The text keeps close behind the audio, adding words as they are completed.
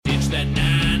that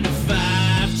 9 to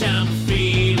 5, time to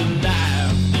feel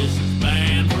alive. This is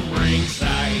Banned from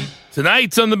Ringside.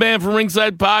 Tonight on the Banned from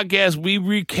Ringside podcast, we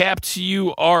recap to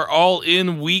you our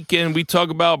All-In weekend. We talk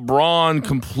about Braun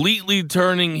completely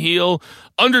turning heel,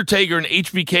 Undertaker and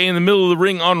HBK in the middle of the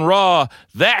ring on Raw,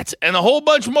 that and a whole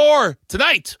bunch more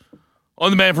tonight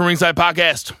on the Banned from Ringside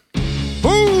podcast.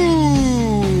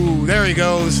 Ooh, there he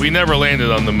goes. We never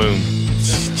landed on the moon.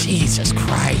 Jesus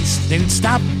Christ. Dude,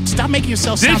 stop making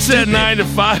yourself sound Ditch that stupid. 9 to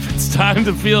 5. It's time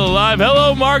to feel alive.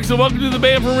 Hello, Marks, and welcome to the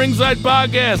Banned from Ringside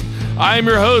podcast. I am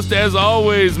your host, as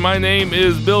always. My name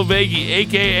is Bill Vagey,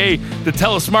 a.k.a. the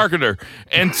Telesmarketer.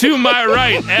 And to my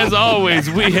right, as always,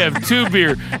 we have Two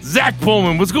Beer, Zach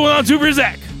Pullman. What's going on, Two Beer,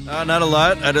 Zach? Not a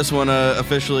lot. I just want to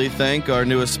officially thank our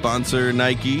newest sponsor,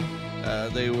 Nike.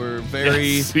 They were very...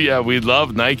 Yes. Yeah, we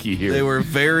love Nike here. They were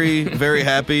very, very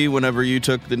happy whenever you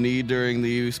took the knee during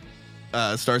the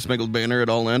Star Spangled Banner at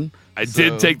All In. I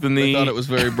did take the knee. I thought it was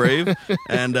very brave,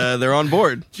 and they're on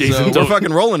board. Jason, so we're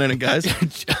fucking rolling in it, guys.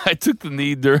 I took the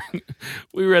knee during...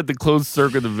 We were at the closed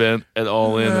circuit event at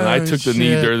All In, and I took the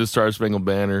knee during the Star Spangled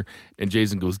Banner, and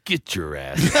Jason goes, "Get your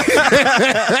ass."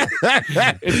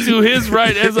 And to his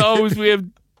right, as always, we have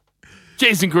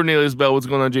Jason Cornelius Bell. What's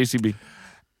going on, JCB?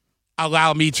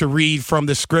 Allow me to read from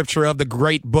the scripture of the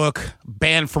great book,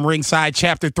 Banned from Ringside,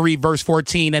 chapter 3, verse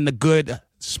 14, and the good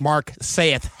Smark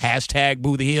saith,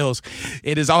 #Boo the Heels.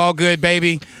 It is all good,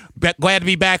 baby. Glad to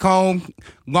be back home.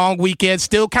 Long weekend.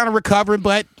 Still kind of recovering,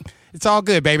 but it's all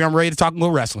good, baby. I'm ready to talk a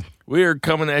little wrestling. We are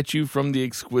coming at you from the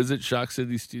exquisite Shock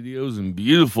City Studios in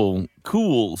beautiful,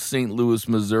 cool St. Louis,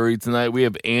 Missouri tonight. We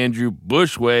have Andrew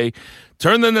Bushway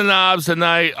turning the knobs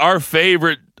tonight. Our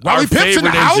favorite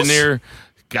engineer.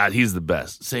 God, he's the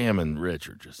best. Sam and Rich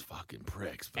are just fucking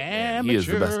pricks. But man, he is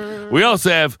the best. We also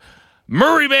have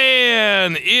Murray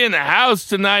Man in the house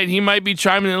tonight. He might be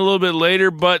chiming in a little bit later,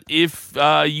 but if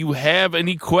you have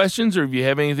any questions or if you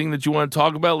have anything that you want to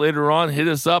talk about later on, hit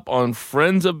us up on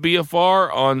Friends of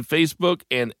BFR on Facebook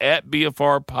and at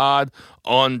BFR Pod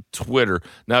on Twitter.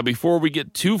 Now, before we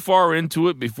get too far into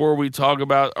it, before we talk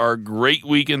about our great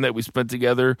weekend that we spent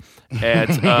together at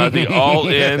the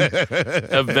All-In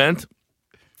event,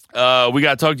 we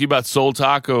got to talk to you about Seoul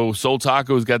Taco. Seoul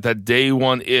Taco's got that day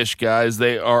one-ish, guys.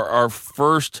 They are our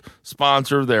first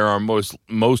sponsor. They're our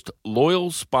most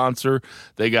loyal sponsor.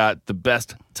 They got the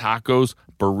best tacos,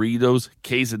 burritos,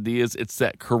 quesadillas. It's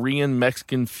that Korean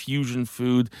Mexican fusion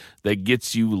food that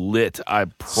gets you lit. I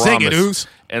promise. Sing it, Oos.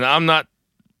 And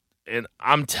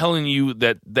I'm telling you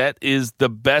that is the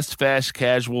best fast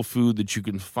casual food that you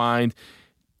can find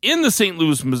in the St.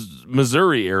 Louis,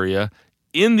 Missouri area.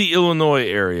 In the Illinois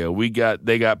area,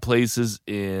 they got places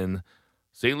in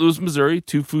St. Louis, Missouri,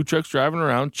 2 food trucks driving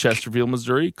around, Chesterfield,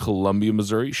 Missouri, Columbia,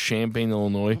 Missouri, Champaign,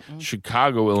 Illinois,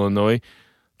 Chicago, Illinois.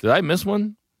 Did I miss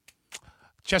one?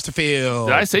 Chesterfield.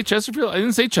 Did I say Chesterfield? I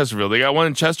didn't say Chesterfield. They got one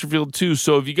in Chesterfield, too.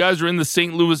 So if you guys are in the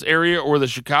St. Louis area or the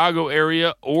Chicago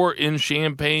area or in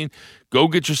Champaign, go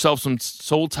get yourself some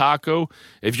Seoul Taco.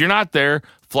 If you're not there,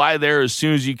 fly there as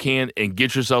soon as you can and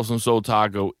get yourself some Seoul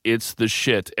Taco. It's the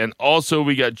shit. And also,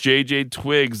 we got JJ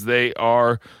Twigs. They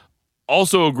are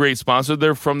also a great sponsor.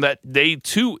 They're from that day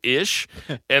 2-ish,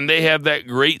 and they have that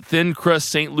great thin crust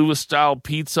St. Louis-style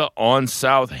pizza on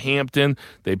South Hampton.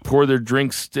 They pour their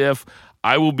drinks stiff.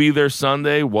 I will be there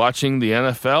Sunday watching the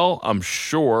NFL, I'm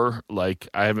sure. Like,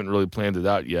 I haven't really planned it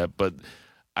out yet, but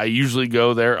I usually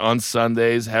go there on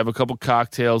Sundays, have a couple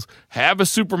cocktails, have a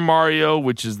Super Mario,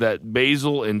 which is that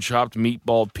basil and chopped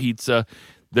meatball pizza.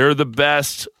 They're the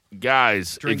best.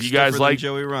 Guys, Drink if you guys like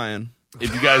Joey Ryan.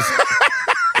 If you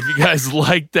guys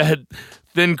like that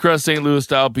thin crust St. Louis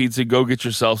style pizza, go get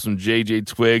yourself some JJ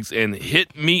Twigs and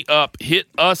hit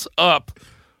us up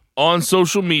on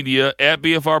social media at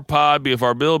BFR Pod,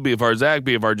 BFR Bill, BFR Zach,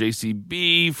 BFR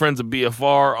JCB, Friends of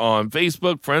BFR on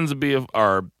Facebook, Friends of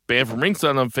BFR Banned from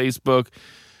Ringside on Facebook,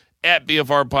 at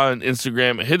BFR Pod on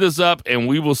Instagram. Hit us up and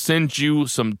we will send you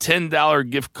some $10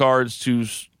 gift cards to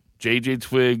JJ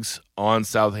Twigs on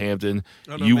Southampton.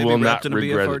 You will not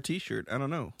regret BFR it. T-shirt. I don't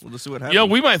know. We'll just see what happens. Yeah,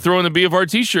 we might throw in a BFR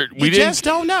T-shirt. We just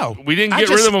don't know. We didn't get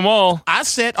rid of them all. I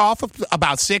set off of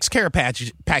about 6 care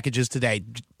packages today.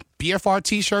 BFR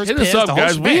T-shirts. Hit us up,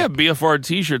 guys. We have BFR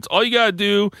T-shirts. All you got to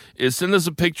do is send us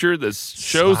a picture that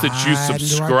shows that you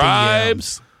subscribe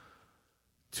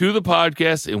to the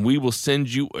podcast, and we will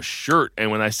send you a shirt.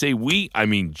 And when I say we, I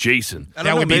mean Jason. I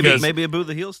don't know. Maybe a Boo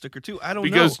the Heel sticker, too. I don't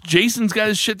know. Because Jason's got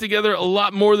his shit together a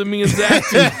lot more than me and Zach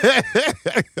do.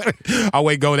 I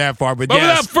won't go that far, but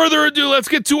yes. Without further ado, let's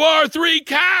get to our 3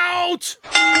 count.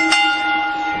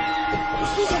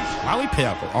 Molly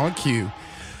Pepper on cue.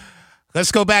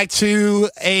 Let's go back to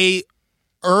a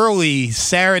early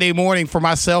Saturday morning for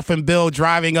myself and Bill,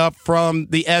 driving up from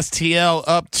the STL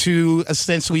up to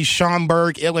essentially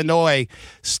Schaumburg, Illinois.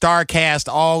 StarCast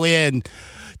All In.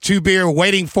 2 beer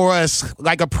waiting for us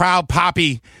like a proud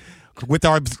poppy with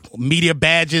our media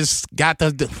badges. Got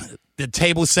the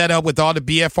table set up with all the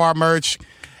BFR merch.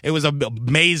 It was an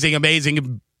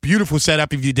amazing, beautiful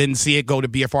setup. If you didn't see it, go to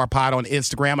BFR Pod on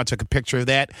Instagram. I took a picture of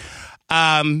that.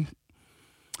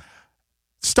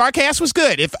 StarCast was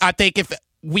good. I think if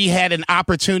we had an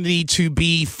opportunity to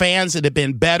be fans, it'd have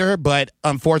been better. But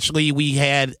unfortunately, we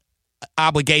had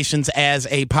obligations as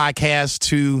a podcast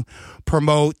to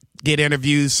promote, get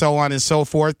interviews, so on and so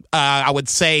forth. I would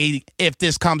say if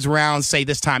this comes around, say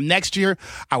this time next year,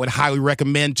 I would highly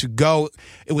recommend to go.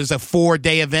 It was a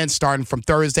 4-day event starting from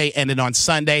Thursday, ending on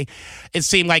Sunday. It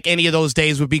seemed like any of those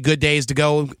days would be good days to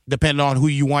go, depending on who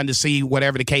you wanted to see,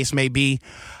 whatever the case may be.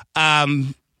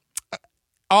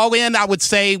 All in, I would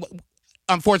say,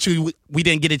 unfortunately, we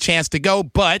didn't get a chance to go,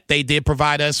 but they did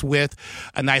provide us with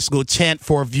a nice little tent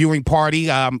for a viewing party.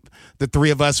 The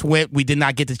 3 of us went. We did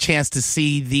not get the chance to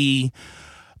see the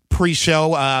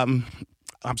pre-show. I'm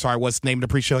sorry, what's the name of the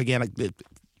pre-show again? It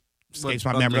escapes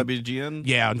my memory. WGN?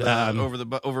 Yeah.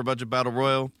 Over Budget Battle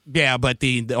Royal? Yeah, but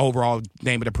the overall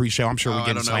name of the pre-show, I'm sure we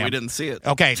get I don't know. We didn't see it.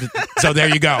 Okay, so there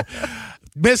you go.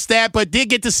 Missed that, but did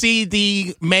get to see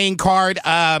the main card.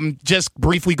 Just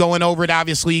briefly going over it,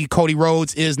 obviously, Cody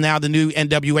Rhodes is now the new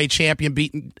NWA champion,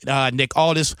 beating Nick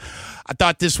Aldis. I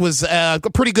thought this was a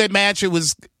pretty good match. It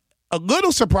was a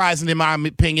little surprising, in my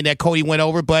opinion, that Cody went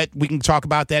over, but we can talk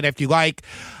about that if you like.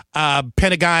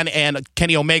 Pentagon and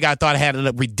Kenny Omega, I thought, had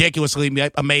a ridiculously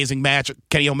amazing match.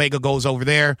 Kenny Omega goes over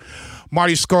there.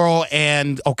 Marty Scurll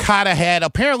and Okada had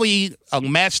apparently a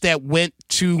match that went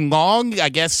too long. I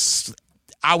guess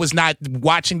I was not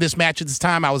watching this match at this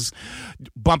time. I was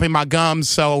bumping my gums,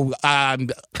 so I'm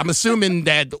assuming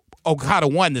that Okada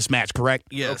won this match, correct?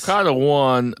 Yes. Okada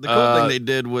won. The cool thing they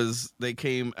did was they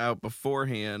came out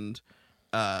beforehand,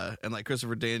 and like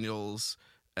Christopher Daniels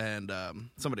and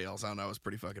somebody else, I don't know, I was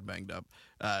pretty fucking banged up,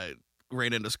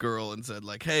 ran into Skrull and said,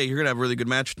 like, hey, you're going to have a really good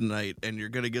match tonight, and you're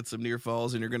going to get some near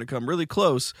falls, and you're going to come really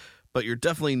close, but you're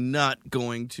definitely not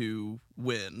going to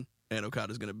win, and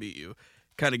Okada's going to beat you.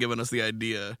 Kind of giving us the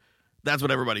idea. That's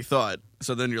what everybody thought.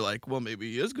 So then you're like, well,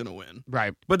 maybe he is going to win.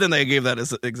 Right. But then they gave that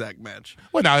as exact match.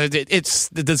 Well, no, it's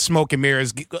the smoke and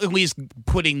mirrors, at least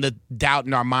putting the doubt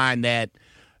in our mind that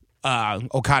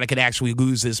Okada could actually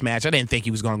lose this match. I didn't think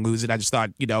he was going to lose it. I just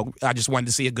thought, I just wanted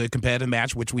to see a good competitive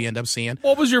match, which we end up seeing.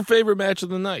 What was your favorite match of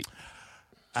the night?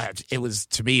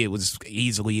 To me, it was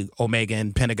easily Omega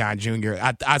and Pentagon Jr.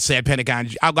 I said Pentagon.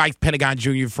 I liked Pentagon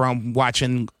Jr. from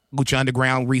watching Lucha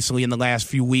Underground recently in the last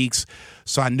few weeks,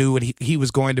 so I knew what he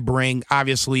was going to bring.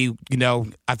 Obviously,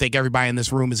 I think everybody in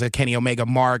this room is a Kenny Omega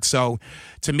mark, so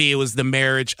to me it was the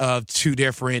marriage of 2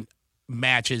 different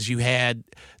matches. You had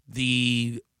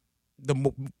the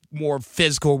more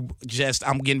physical, just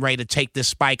I'm getting ready to take this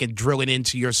spike and drill it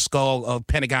into your skull of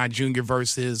Pentagon Jr.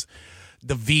 versus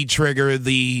the V-Trigger,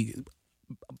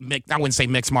 I wouldn't say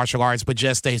mixed martial arts, but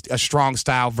just a strong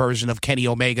style version of Kenny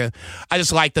Omega. I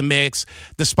just liked the mix.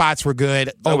 The spots were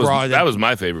good. Overall, that was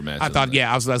my favorite match. I thought,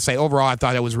 I was going to say, overall, I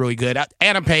thought it was really good.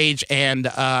 Adam Page and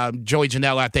Joey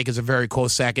Janela, I think, is a very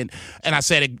close second. And I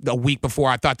said it a week before,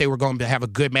 I thought they were going to have a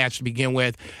good match to begin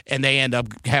with, and they end up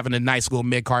having a nice little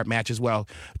mid-card match as well.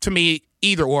 To me,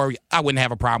 either or, I wouldn't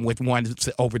have a problem with one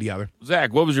over the other.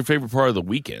 Zach, what was your favorite part of the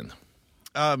weekend?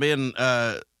 Man,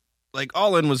 like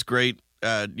All In was great.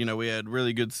 We had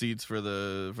really good seats for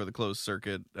the closed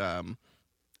circuit,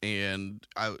 and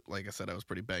like I said, I was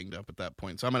pretty banged up at that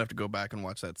point, so I'm gonna have to go back and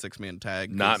watch that 6-man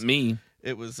tag. Not me.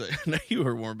 It was you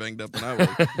were more banged up than I was,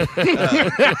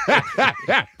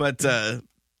 but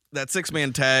that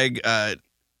 6-man tag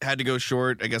had to go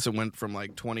short. I guess it went from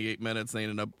like 28 minutes. They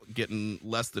ended up getting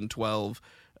less than 12.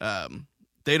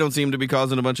 They don't seem to be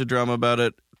causing a bunch of drama about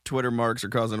it. Twitter marks are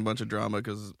causing a bunch of drama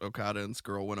because Okada and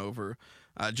Skrull went over.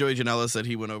 Joey Janela said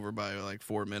he went over by like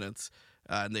 4 minutes,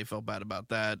 and they felt bad about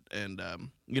that. And,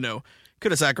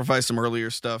 could have sacrificed some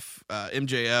earlier stuff.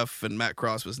 MJF and Matt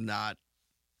Cross was not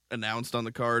announced on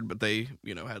the card, but they,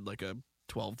 had like a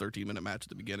 12, 13-minute match at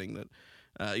the beginning that,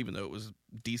 even though it was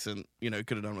decent, could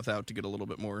have done without to get a little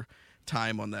bit more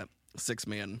time on that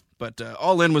 6-man. But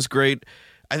All In was great.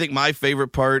 I think my favorite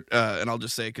part, and I'll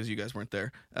just say it because you guys weren't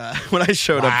there, when I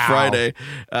showed up Friday,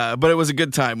 but it was a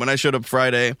good time. When I showed up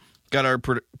Friday, got our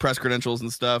press credentials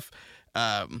and stuff,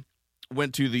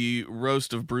 went to the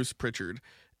roast of Bruce Pritchard,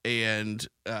 and,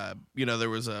 there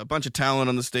was a bunch of talent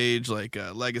on the stage, like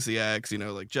Legacy acts,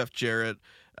 like Jeff Jarrett,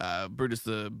 Brutus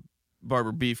the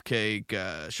Barber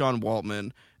Beefcake, Sean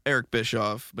Waltman, Eric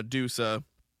Bischoff, Medusa,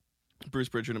 Bruce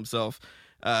Pritchard himself.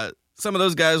 Some of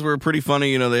those guys were pretty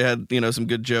funny. They had, some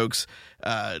good jokes.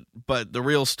 But the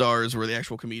real stars were the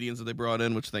actual comedians that they brought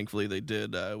in, which thankfully they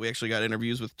did. We actually got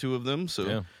interviews with 2 of them,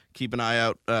 so keep an eye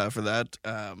out for that.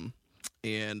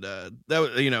 And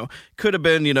that, could have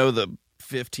been, the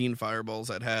 15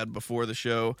 fireballs I'd had before the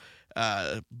show.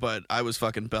 But I was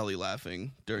fucking belly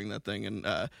laughing during that thing.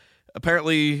 And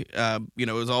apparently,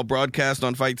 it was all broadcast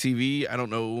on Fight TV. I don't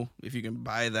know if you can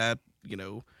buy that,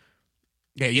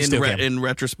 Yeah, you still can. In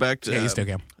retrospect. Yeah, you still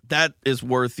can. That is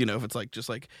worth, if it's like just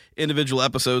like individual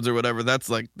episodes or whatever, that's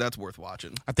worth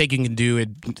watching. I think you can do it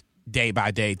day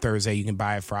by day. Thursday, you can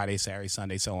buy it Friday, Saturday,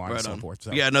 Sunday, so on and so forth.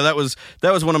 So. Yeah, no, that was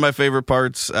one of my favorite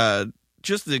parts.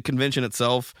 Just the convention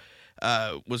itself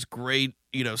was great.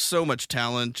 So much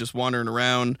talent just wandering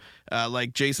around.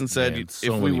 Like Jason said, Man,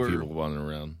 so if many we were people wandering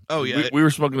around. Oh yeah, we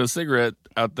were smoking a cigarette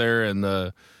out there,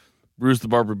 and Bruce the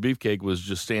Barber Beefcake was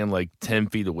just standing like 10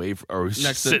 feet away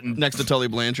next to Tully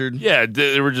Blanchard. Yeah,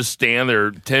 they were just standing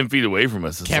there 10 feet away from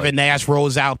us. It's Kevin Nash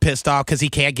rolls out pissed off because he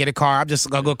can't get a car. I'm just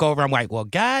going to look over. I'm like, well,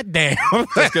 goddamn.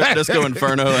 Disco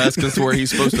Inferno asking us where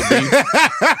he's supposed to be.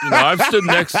 I've stood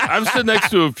next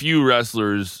to a few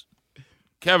wrestlers.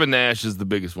 Kevin Nash is the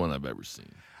biggest one I've ever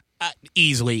seen.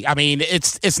 Easily. I mean,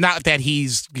 it's not that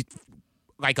he's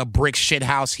like a brick shit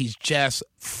house. He's just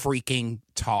freaking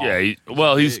tall. Yeah,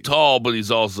 he's tall, but he's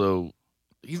not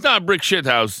a brick shit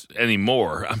house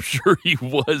anymore. I'm sure he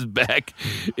was back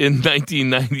in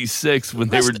 1996 when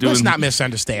they were doing. Let's not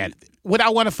misunderstand. Would I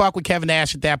want to fuck with Kevin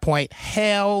Nash at that point?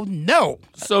 Hell no.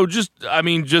 So just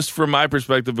from my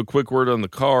perspective, a quick word on the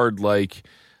card. Like,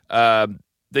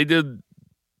 they did.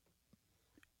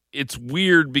 It's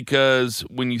weird because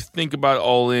when you think about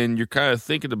All In, you're kind of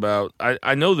thinking about.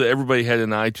 I know that everybody had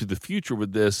an eye to the future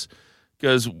with this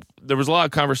because there was a lot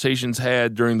of conversations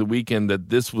had during the weekend that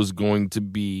this was going to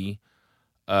be,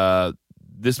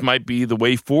 this might be the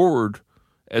way forward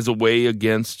as a way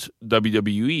against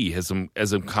WWE,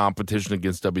 as a competition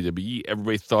against WWE.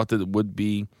 Everybody thought that it would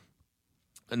be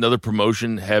another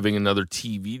promotion having another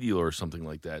TV deal or something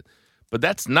like that. But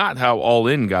that's not how All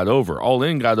In got over. All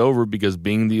In got over because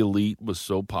Being the Elite was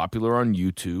so popular on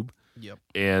YouTube. Yep.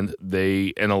 And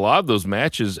a lot of those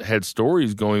matches had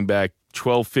stories going back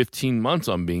 12, 15 months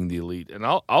on Being the Elite. And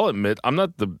I'll admit,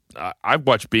 I've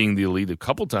watched Being the Elite a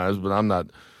couple times, but I'm not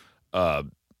a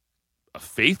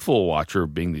faithful watcher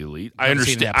of Being the Elite. I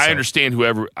understand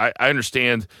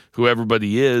who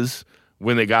everybody is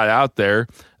when they got out there.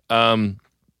 I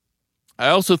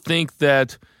also think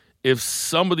that if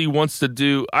somebody wants to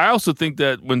do, I also think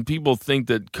that when people think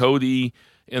that Cody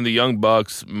and the Young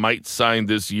Bucks might sign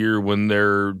this year when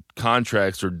their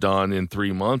contracts are done in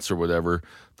 3 months or whatever,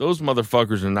 those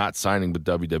motherfuckers are not signing with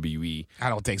WWE. I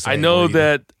don't think so. I know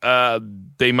that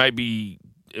it might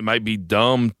be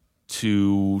dumb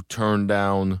to turn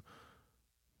down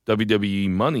WWE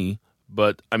money,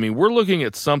 but I mean, we're looking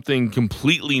at something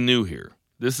completely new here.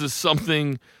 This is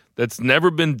something that's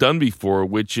never been done before,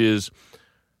 which is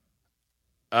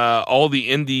all the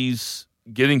indies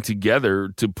getting together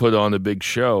to put on a big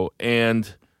show.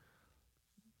 And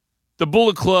the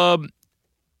Bullet Club,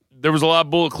 there was a lot of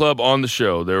Bullet Club on the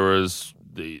show. There was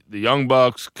the Young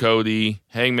Bucks, Cody,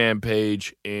 Hangman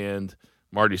Page, and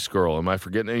Marty Scurll. Am I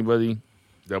forgetting anybody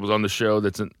that was on the show?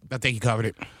 I think you covered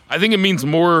it. I think it means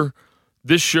more.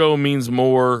 This show means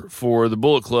more for the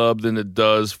Bullet Club than it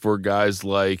does for guys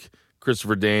like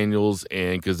Christopher Daniels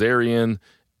and Kazarian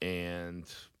and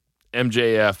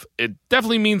MJF. It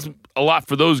definitely means a lot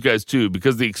for those guys too,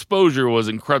 because the exposure was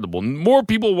incredible. More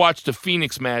people watched a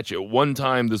Phoenix match at one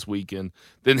time this weekend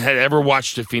than had ever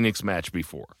watched a Phoenix match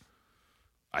before.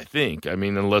 I think. I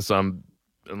mean, unless I'm.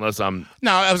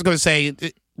 No, I was going to say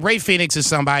Ray Phoenix is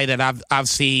somebody that I've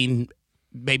seen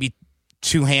maybe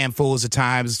 2 handfuls of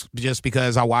times just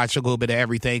because I watch a little bit of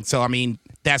everything. So I mean,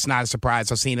 that's not a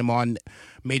surprise. I've seen him on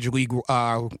Major League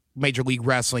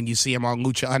Wrestling. You see him on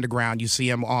Lucha Underground. You see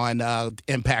him on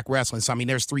Impact Wrestling. So I mean,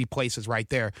 there's 3 places right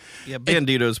there. Yeah,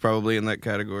 Bandito's probably in that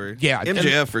category. Yeah,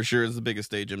 MJF for sure is the biggest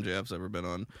stage MJF's ever been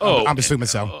on. Oh, I'm assuming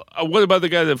so. What about the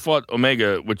guy that fought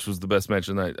Omega, which was the best match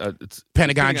of the night? It's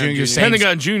Pentagon Jr.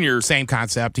 Pentagon Jr. Same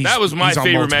concept. That was my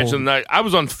favorite match of the night. I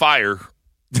was on fire.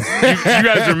 you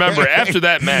guys remember after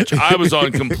that match, I was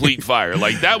on complete fire.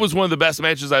 Like, that was one of the best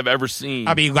matches I've ever seen.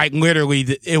 I mean, like, literally,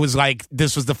 it was like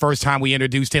this was the first time we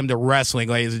introduced him to wrestling,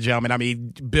 ladies and gentlemen. I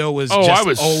mean, Bill was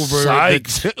over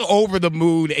the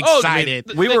moon,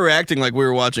 excited. We were acting like we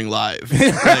were watching live.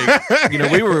 Like,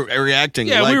 we were reacting.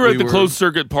 Yeah, like we were at the closed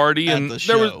circuit party, and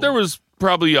the there was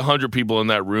probably 100 people in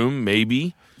that room,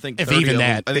 maybe. think If 30 even of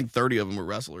them- that. I think 30 of them were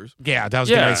wrestlers. Yeah, that was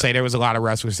Yeah. going to say there was a lot of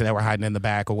wrestlers that were hiding in the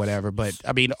back or whatever. But,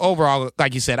 I mean, overall,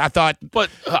 like you said, I thought But,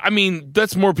 I mean,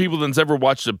 that's more people than's ever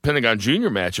watched a Pentagon Junior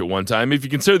match at one time. If you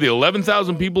consider the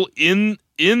 11,000 people in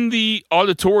the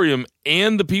auditorium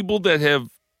and the people that have,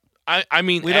 I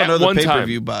mean, We don't at know the one time.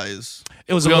 pay-per-view buys.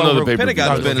 it was We a all know low the pay-per-view.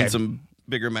 Pentagon's Oh, been okay. in some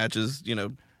bigger matches,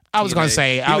 I was going to TNA.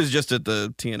 say, he was just at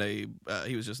the TNA.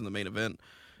 He was just in the main event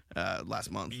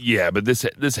last month. Yeah, but this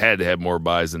had to have more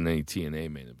buys than any TNA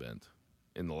main event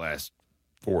in the last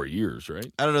 4 years,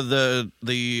 right? I don't know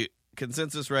the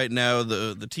consensus right now.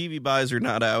 The TV buys are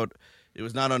not out. It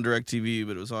was not on DirecTV,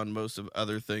 but it was on most of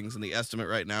other things. And the estimate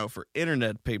right now for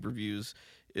internet pay-per-views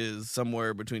is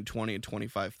somewhere between 20 and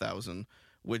 25,000,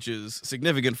 which is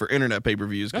significant for internet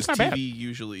pay-per-views because That's not TV bad.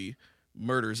 usually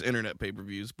murders internet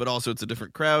pay-per-views. But also, it's a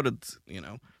different crowd. It's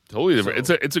Totally different.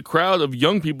 So- It's a crowd of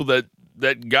young people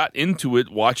that got into it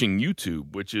watching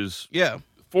YouTube, which is yeah.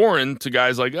 foreign to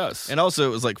guys like us. And also,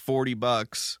 it was like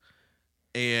 $40,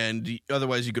 and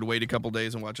otherwise you could wait a couple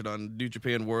days and watch it on New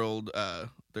Japan World.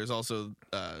 There's also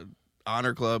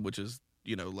Honor Club, which is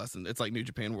less than, it's like New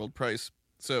Japan World price.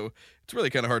 So it's really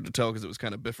kind of hard to tell because it was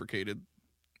kind of bifurcated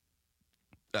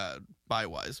buy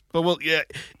wise. But well, yeah,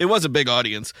 it was a big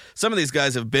audience. Some of these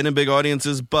guys have been in big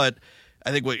audiences, but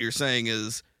I think what you're saying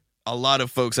is a lot of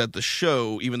folks at the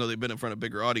show, even though they've been in front of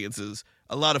bigger audiences,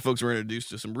 a lot of folks were introduced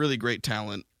to some really great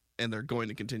talent, and they're going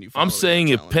to continue following I'm saying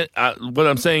that talent. what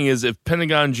I'm saying is if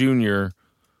Pentagon Junior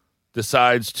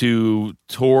decides to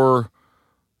tour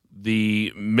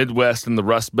the Midwest and the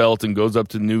Rust Belt and goes up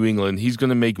to New England, he's going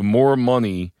to make more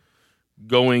money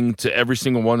going to every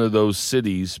single one of those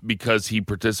cities because he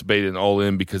participated in All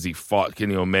In because he fought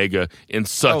Kenny Omega in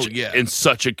such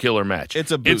a killer match. It's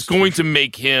a boost It's going for to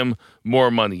make him more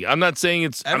money. I'm not saying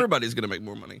it's Everybody's going to make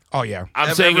more money. oh, yeah.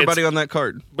 I'm saying Everybody it's, on that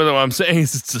card. but what I'm saying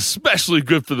is it's especially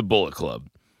good for the Bullet Club.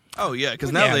 Oh, yeah,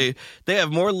 because now Yeah. they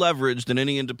have more leverage than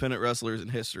any independent wrestlers in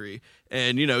history.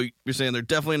 And, you're saying they're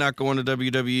definitely not going to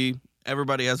WWE.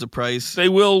 Everybody has a price. They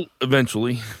will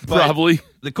eventually, But probably.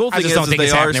 The cool I thing just is, don't is think they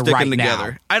it's are happening sticking right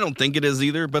together. now. I don't think it is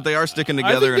either, but they are sticking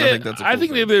together, and I think that's a cool they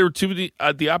thing.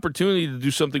 have the opportunity to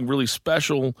do something really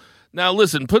special. Now,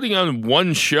 listen, putting on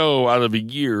one show out of a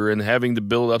year and having to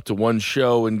build up to one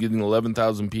show and getting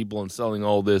 11,000 people and selling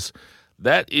all this,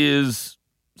 that is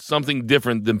something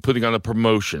different than putting on a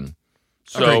promotion.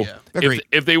 So Okay, yeah. Agreed.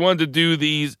 if they wanted to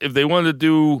do if they wanted to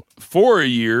do for a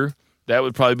year, that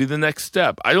would probably be the next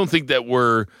step. I don't think that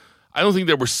we're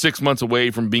 6 months away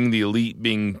from being the Elite,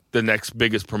 being the next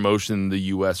biggest promotion in the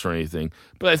U.S. or anything.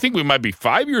 But I think we might be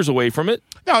 5 years away from it.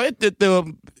 No,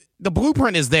 the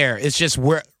blueprint is there. It's just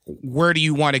where do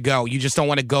you want to go? You just don't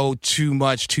want to go too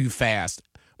much too fast.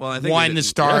 Well, I think One they to didn't-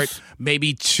 start, yes.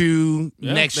 maybe two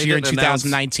next they year in didn't announce-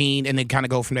 2019, and then kind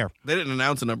of go from there. They didn't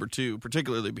announce a number 2,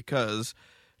 particularly because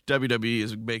WWE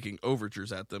is making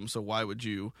overtures at them. So why would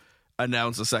you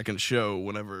announce a second show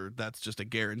whenever that's just a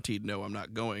guaranteed no, I'm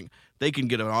not going? They can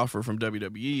get an offer from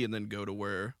WWE and then go to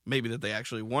where maybe that they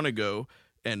actually want to go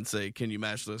and say, can you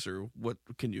match this, or what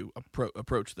can you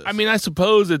approach this? I mean, I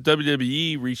suppose that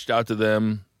WWE reached out to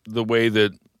them the way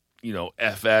that,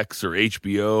 FX or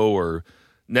HBO or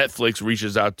Netflix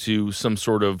reaches out to some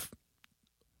sort of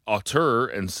auteur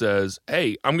and says,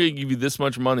 hey, I'm going to give you this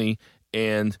much money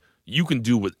and you can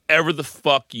do whatever the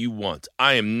fuck you want.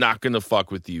 I am not going to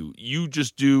fuck with you. You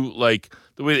just do like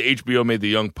the way that HBO made the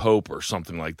Young Pope or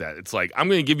something like that. It's like, I'm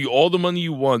going to give you all the money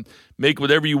you want, make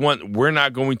whatever you want. We're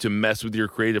not going to mess with your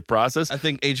creative process. I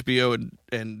think HBO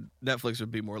and Netflix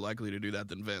would be more likely to do that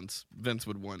than Vince. Vince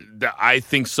would want. I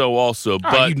think so also.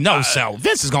 But But so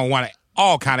Vince is going to want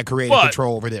all kind of creative But-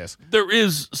 control over this. there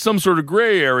is some sort of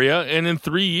gray area, and in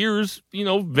 3 years,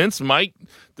 Vince might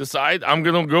decide I'm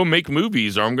going to go make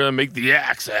movies, or I'm going to make the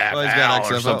Axe app Well, he's got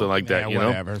or XFL. something like that.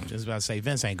 Whatever. Just about to say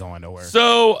Vince ain't going nowhere.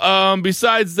 So,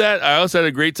 besides that, I also had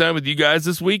a great time with you guys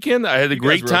this weekend. I had a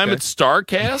great were time okay. at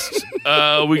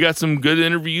StarCast. We got some good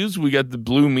interviews. We got the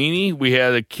Blue Meanie. We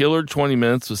had a killer 20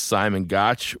 minutes with Simon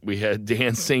Gotch. We had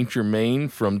Dan St. Germain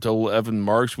from Total Evan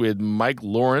Marks. We had Mike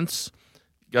Lawrence.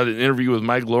 Got an interview with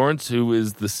Mike Lawrence, who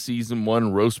is the season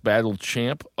 1 roast battle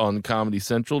champ on Comedy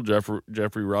Central,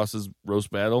 Jeffrey Ross's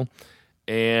roast battle.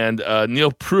 And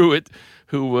Neil Pruitt,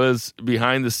 who was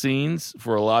behind the scenes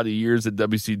for a lot of years at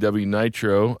WCW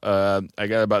Nitro. I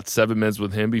got about 7 minutes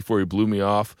with him before he blew me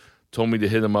off, told me to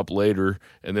hit him up later.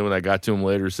 And then when I got to him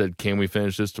later, said, can we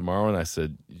finish this tomorrow? And I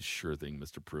said, sure thing,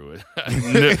 Mr. Pruitt.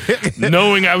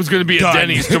 Knowing I was going to be at Done.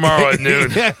 Denny's tomorrow at noon.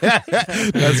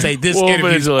 Let's say this Well,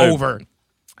 interview's but it's over.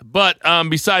 But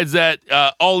besides that,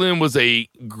 All In was a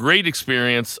great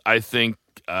experience, I think,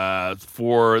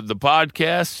 for the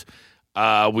podcast.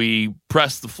 We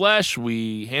pressed the flesh.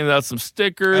 We handed out some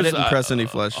stickers. I didn't press any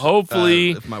flesh.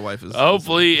 Hopefully, if my wife is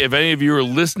if any of you are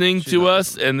listening to not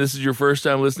us and this is your first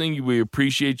time listening, we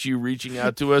appreciate you reaching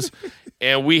out to us,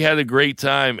 and we had a great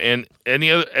time. And any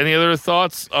other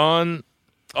thoughts on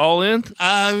All In?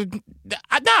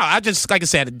 No, I just, like I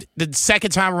said, the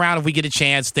second time around, if we get a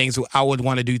chance, I would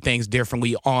want to do things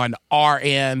differently on our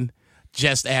end,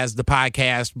 just as the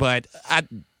podcast. But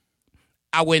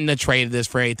I wouldn't have traded this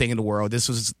for anything in the world. This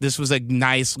was a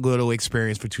nice little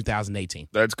experience for 2018.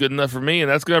 That's good enough for me, and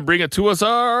that's going to bring it to us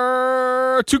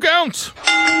our 2 counts.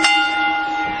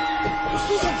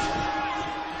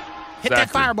 Hit that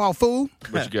fireball, fool.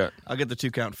 What you got? I'll get the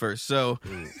 2 count first. So,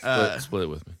 Split it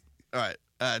with me. all right.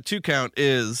 2 count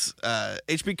is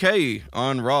HBK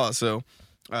on Raw. So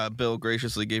Bill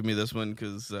graciously gave me this one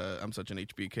because I'm such an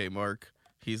HBK mark.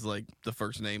 He's like the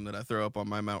first name that I throw up on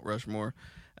my Mount Rushmore.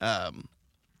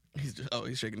 He's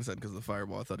shaking his head because of the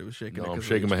fireball. I thought he was shaking. No, I'm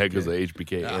shaking my head because of the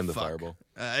HBK and the fuck. fireball.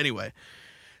 Anyway,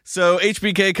 so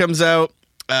HBK comes out.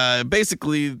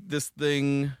 Basically, this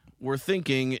thing we're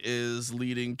thinking is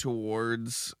leading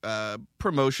towards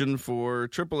promotion for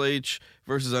Triple H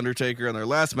versus Undertaker on their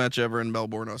last match ever in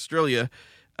Melbourne, Australia.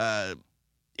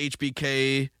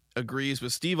 HBK agrees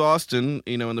with Steve Austin,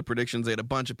 in the predictions. They had a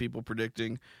bunch of people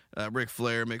predicting Ric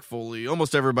Flair, Mick Foley.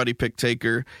 Almost everybody picked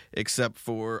Taker except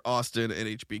for Austin and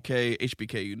HBK.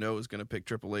 HBK, is going to pick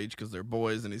Triple H because they're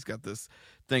boys, and he's got this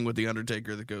thing with The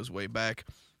Undertaker that goes way back.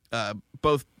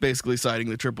 Both basically citing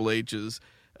the Triple H's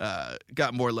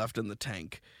got more left in the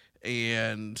tank.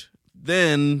 And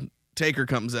then Taker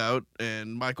comes out,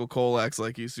 and Michael Cole acts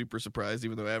like he's super surprised,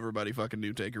 even though everybody fucking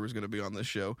knew Taker was going to be on this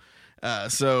show.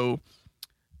 So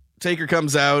Taker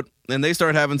comes out, and they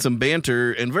start having some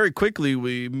banter, and very quickly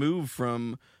we move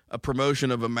from a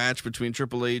promotion of a match between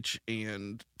Triple H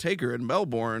and Taker in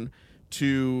Melbourne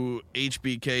to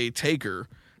HBK Taker.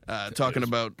 Talking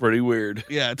about pretty weird.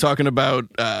 Yeah, talking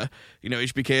about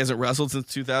HBK hasn't wrestled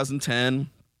since 2010.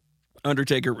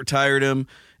 Undertaker retired him.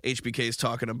 HBK's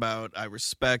talking about, I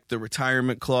respect the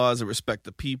retirement clause. I respect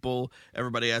the people.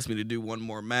 Everybody asked me to do one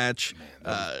more match.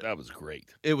 Man, that was great.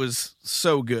 It was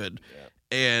so good. Yeah.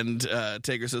 And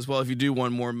Taker says, well, if you do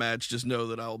one more match, just know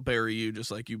that I'll bury you just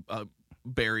like you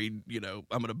buried, I'm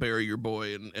going to bury your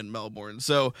boy in Melbourne.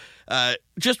 So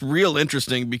just real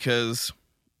interesting because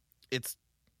it's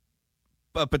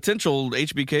a potential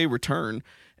HBK return.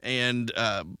 And,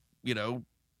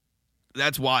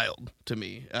 that's wild to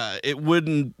me. It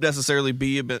wouldn't necessarily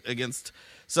be against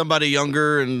somebody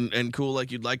younger and cool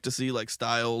like you'd like to see, like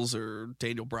Styles or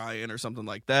Daniel Bryan or something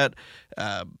like that.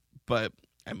 But,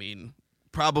 I mean,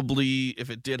 probably if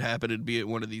it did happen, it'd be at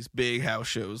one of these big house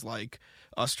shows like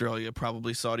Australia,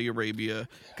 probably Saudi Arabia,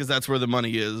 because that's where the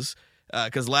money is.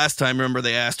 Because last time, remember,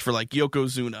 they asked for, like,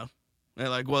 Yokozuna. They're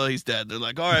like, well, he's dead. They're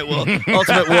like, all right, well,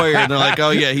 Ultimate Warrior. And they're like, oh,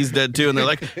 yeah, he's dead, too. And they're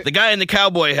like, the guy in the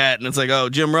cowboy hat. And it's like, oh,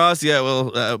 Jim Ross? Yeah,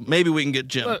 well, maybe we can get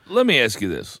Jim. Let me ask you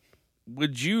this.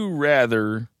 Would you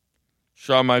rather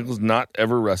Shawn Michaels not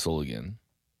ever wrestle again?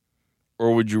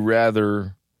 Or would you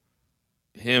rather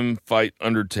him fight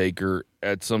Undertaker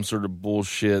at some sort of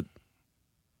bullshit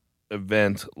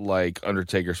event like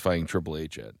Undertaker's fighting Triple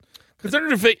H at? Because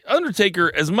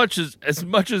Undertaker, as much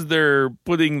as they're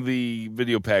putting the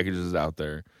video packages out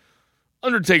there,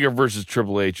 Undertaker versus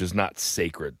Triple H is not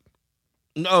sacred.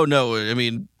 No, I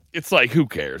mean, it's like, who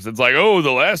cares? It's like, oh,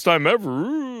 the last time ever.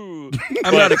 I'm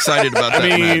not excited about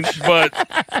that match.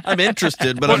 But I'm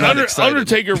interested, but I'm not excited.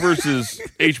 Undertaker versus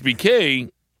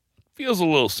HBK feels a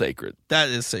little sacred. That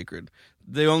is sacred.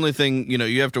 The only thing,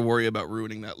 you have to worry about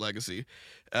ruining that legacy.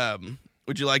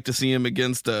 Would you like to see him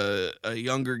against a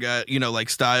younger guy, like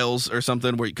Styles or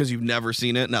something, because you've never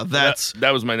seen it? Now that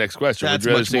was my next question. Would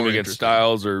you rather see him against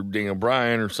Styles or Daniel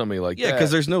Bryan or somebody like that? Yeah,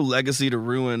 because there's no legacy to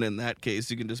ruin in that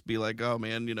case. You can just be like, oh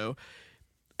man,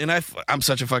 And I'm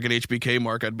such a fucking HBK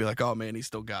mark. I'd be like, oh man, he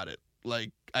still got it.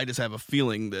 Like, I just have a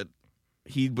feeling that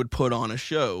he would put on a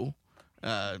show.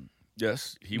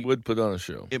 Yes, he would put on a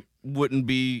show. It wouldn't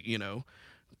be,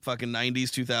 fucking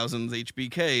 90s 2000s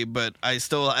HBK, but I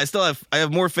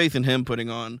have more faith in him putting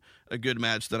on a good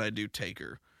match than I do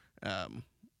Taker.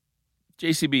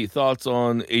 JCB, thoughts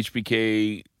on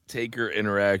HBK Taker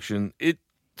interaction? It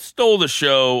stole the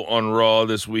show on Raw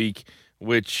this week,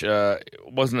 which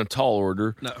wasn't a tall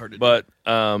order. Not hard to but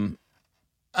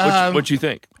what you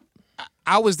think?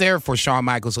 I was there for Shawn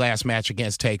Michaels' last match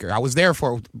against Taker. I was there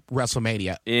for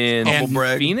WrestleMania. In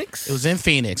Phoenix? It was in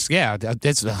Phoenix. Yeah,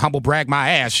 it's a humble brag my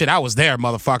ass. Shit, I was there,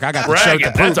 motherfucker. I got the shirt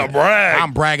to prove That's a brag.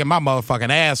 I'm bragging my motherfucking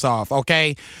ass off,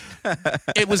 okay?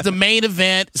 It was the main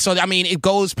event. So, I mean, it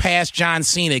goes past John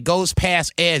Cena. It goes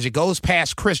past Edge. It goes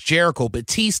past Chris Jericho,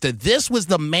 Batista. This was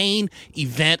the main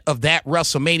event of that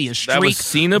WrestleMania streak. That was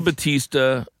Cena.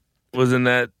 Batista was in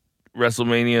that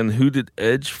WrestleMania. And who did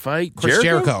Edge fight? Chris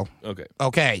Jericho.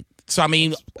 Okay. So, I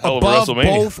mean, above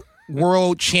both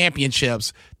world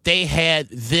championships, they had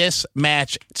this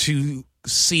match to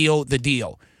seal the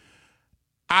deal.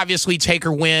 Obviously,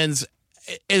 Taker wins.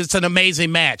 It's an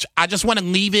amazing match. I just want to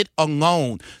leave it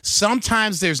alone.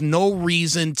 Sometimes there's no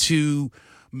reason to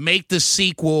make the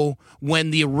sequel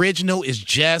when the original is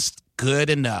just good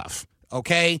enough.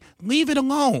 Okay? Leave it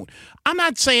alone. I'm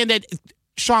not saying that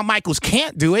Shawn Michaels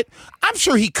can't do it. I'm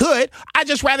sure he could. I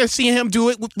just rather see him do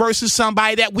it versus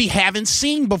somebody that we haven't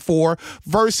seen before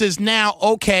versus now,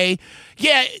 okay,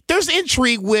 yeah, there's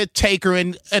intrigue with Taker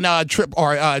and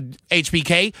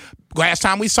HBK. Last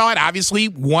time we saw it, obviously,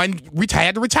 one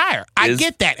had to retire. I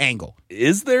get that angle.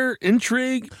 Is there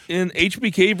intrigue in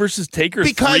HBK versus Taker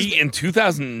 3 in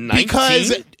 2019?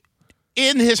 Because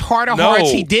in his heart of hearts,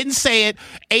 he didn't say it.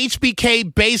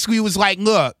 HBK basically was like,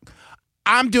 look,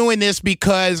 I'm doing this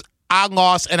because I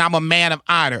lost and I'm a man of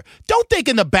honor. Don't think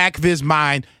in the back of his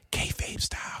mind, kayfabe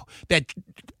style, that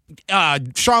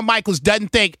Shawn Michaels doesn't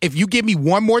think if you give me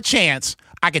one more chance,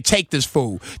 I could take this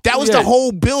fool. That was the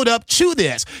whole build-up to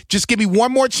this. Just give me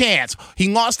one more chance.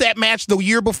 He lost that match the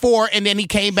year before, and then he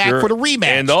came back for the rematch.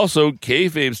 And also,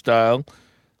 kayfabe style,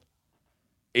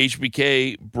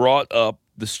 HBK brought up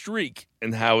the streak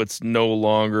and how it's no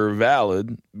longer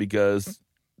valid because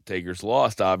Taker's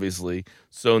lost, obviously.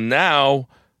 So now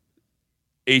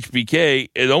HBK,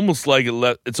 it's almost like it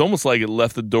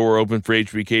left the door open for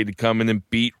HBK to come in and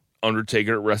beat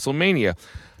Undertaker at WrestleMania.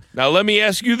 Now let me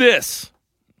ask you this,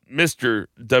 Mr.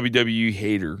 WWE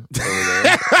hater over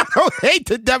there. I don't hate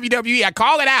the WWE. I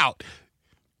call it out.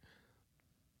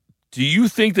 Do you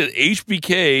think that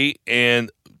HBK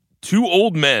and two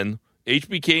old men,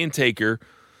 HBK and Taker,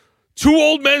 two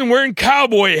old men wearing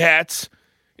cowboy hats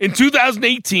in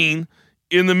 2018,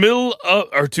 in the middle of,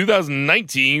 or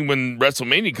 2019 when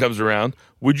WrestleMania comes around,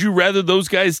 would you rather those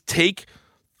guys take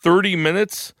 30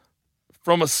 minutes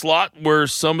from a slot where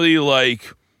somebody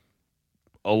like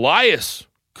Elias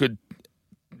could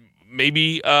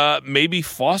maybe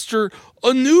foster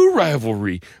a new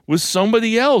rivalry with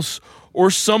somebody else,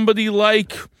 or somebody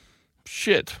like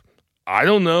I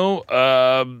don't know,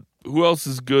 who else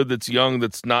is good that's young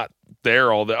that's not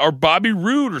there all that, or Bobby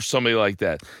Roode or somebody like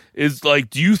that? Is like,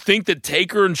 do you think that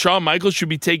Taker and Shawn Michaels should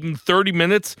be taking 30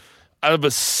 minutes out of a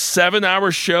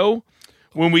 7-hour show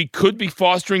when we could be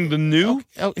fostering the new?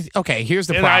 Okay, here's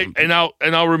the problem.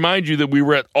 I'll remind you that we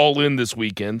were at All In this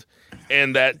weekend,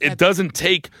 and that it doesn't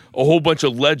take a whole bunch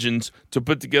of legends to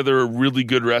put together a really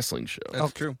good wrestling show.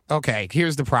 That's true. Okay,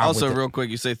 here's the problem. Also, real quick,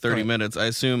 you say 30 minutes. I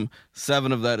assume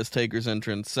 7 of that is Taker's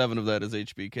entrance, 7 of that is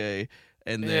HBK,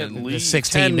 and then the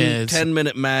 16 minutes.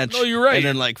 10-minute match. No, you're right. And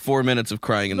then like 4 minutes of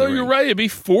crying in the ring. No, you're right. It'd be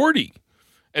 40.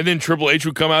 And then Triple H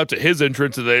would come out to his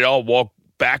entrance, and they'd all walk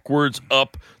backwards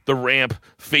up the ramp,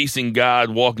 facing God,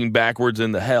 walking backwards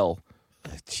into hell.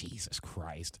 Jesus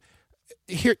Christ.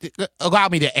 Here, allow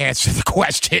me to answer the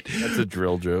question. That's a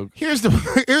drill joke. Here's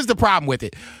the problem with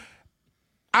it.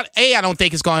 I don't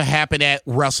think it's going to happen at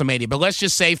WrestleMania, but let's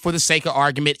just say for the sake of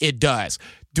argument, it does.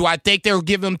 Do I think they'll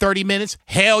give them 30 minutes?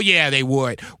 Hell yeah, they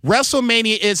would.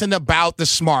 WrestleMania isn't about the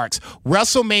smarts.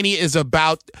 WrestleMania is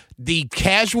about the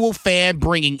casual fan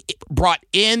brought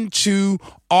into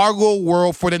our little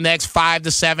world for the next 5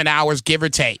 to 7 hours, give or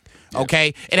take.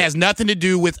 Okay? It has nothing to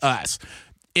do with us.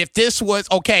 If this was,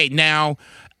 okay, now,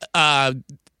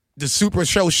 the Super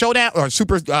Showdown, or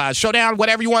Super Showdown,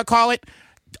 whatever you want to call it,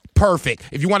 perfect.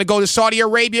 If you want to go to Saudi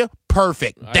Arabia,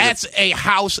 perfect. That's a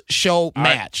house show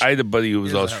match. I had a buddy who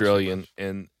was Australian,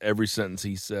 and every sentence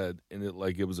he said, and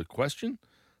it was a question,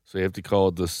 so you have to call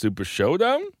it the Super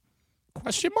Showdown?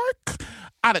 Question mark?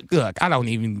 I don't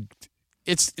even...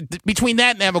 It's between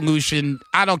that and Evolution.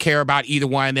 I don't care about either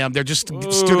one of them. They're just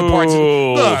student parts.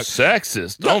 Look,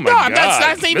 sexist. Oh my God. No,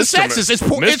 that's not even sexist. It's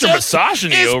poor. Mr.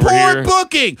 Misogyny over poor here.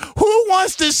 Booking. Who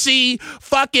wants to see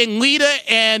fucking Lita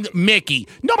and Mickey?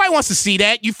 Nobody wants to see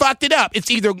that. You fucked it up. It's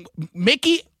either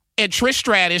Mickey and Trish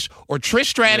Stratus or Trish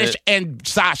Stratus and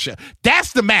Sasha.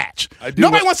 That's the match.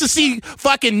 Nobody wants to see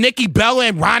fucking Nikki Bella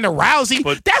and Ronda Rousey.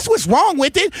 But that's what's wrong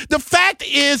with it. The fact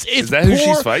is that poor. Who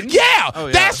she's fighting?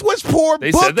 Yeah, that's what's poor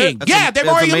they booking. They've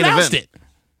already announced it.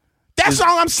 That's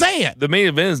all I'm saying. The main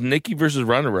event is Nikki versus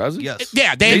Ronda Rousey? Yes.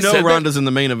 Yeah, they know Ronda's in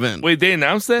the main event. Wait, they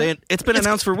announced that? It's been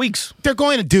announced for weeks. They're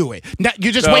going to do it. Now,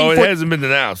 you're just no, waiting it for hasn't been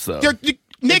announced, though.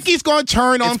 Nikki's going to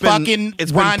turn on fucking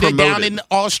it's been Ronda down promoted. in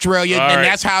Australia, All and right.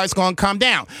 that's how it's going to come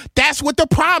down. That's what the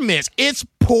problem is. It's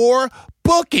poor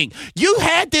booking. You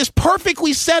had this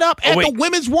perfectly set up at the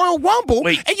Women's Royal Rumble,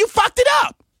 and you fucked it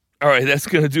up. All right, that's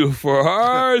going to do it for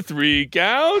our 3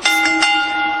 counts.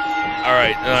 All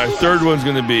right, and our third one's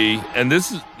going to be, and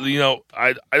this is,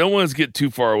 I don't want us to get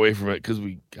too far away from it because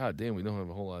we don't have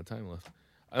a whole lot of time left.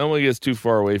 I don't want to get us too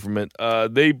far away from it.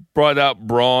 They brought out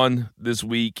Braun this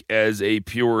week as a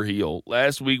pure heel.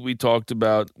 Last week we talked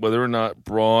about whether or not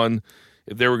Braun,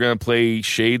 if they were going to play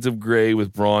shades of gray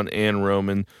with Braun and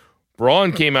Roman.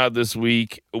 Braun came out this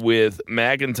week with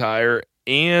McIntyre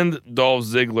and Dolph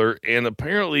Ziggler and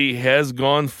apparently has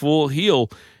gone full heel.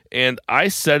 And I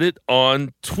said it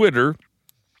on Twitter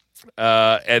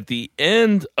at the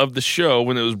end of the show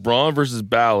when it was Braun versus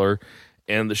Balor,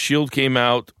 and the Shield came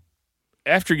out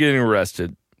after getting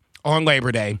arrested. On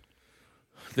Labor Day.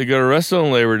 They got arrested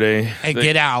on Labor Day. And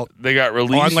get out. They got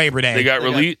released on Labor Day. They got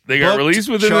released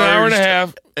within an hour and a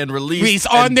half. And released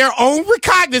on their own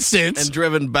recognizance. And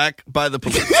driven back by the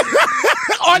police.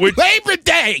 On Labor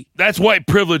Day. That's white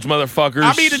privilege, motherfuckers.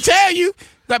 I mean to tell you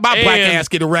that my black ass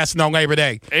get arrested on Labor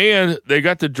Day. And they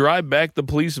got to drive back the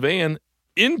police van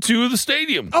into the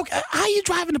stadium. Okay, how are you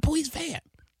driving the police van?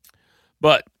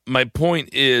 But my point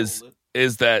is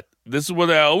that this is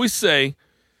what I always say.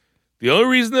 The only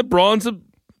reason that Braun's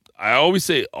I always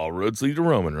say all roads lead to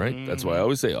Roman, right? Mm-hmm. That's why I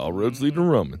always say all roads lead to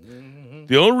Roman. Mm-hmm.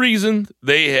 The only reason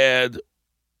they had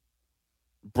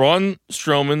Braun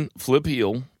Strowman flip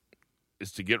heel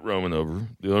is to get Roman over.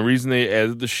 The only reason they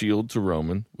added the Shield to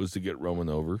Roman was to get Roman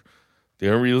over.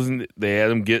 The only reason they had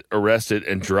him get arrested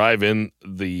and drive in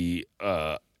the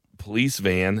police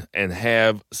van and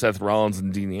have Seth Rollins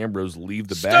and Dean Ambrose leave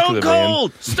the back of the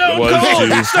van. Stone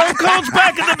Cold's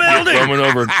back in the building. Roman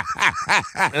over.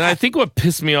 And I think what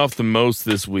pissed me off the most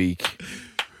this week,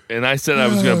 and I said I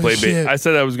was going to play. I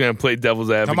said I was going to play devil's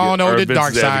advocate. Come on over to the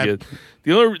dark side.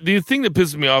 The thing that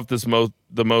pissed me off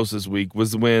the most this week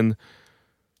was when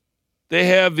they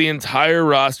have the entire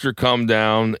roster come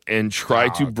down and try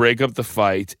to break up the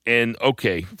fight. And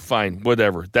okay, fine,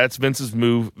 whatever. That's Vince's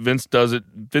move. Vince does it.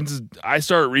 I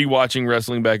started rewatching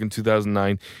wrestling back in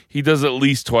 2009. He does it at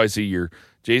least twice a year.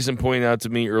 Jason pointed out to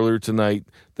me earlier tonight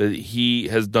that he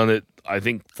has done it, I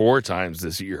think, 4 times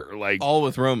this year. Like all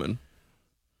with Roman.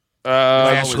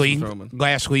 Lashley,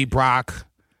 Brock,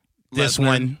 this Lesnar.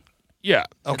 one. Yeah.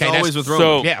 Okay, it's always with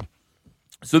Roman.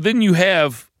 So then you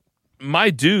have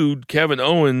my dude, Kevin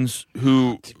Owens,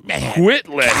 who quit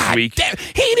last week. Damn,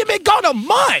 he ain't even gone a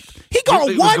month. He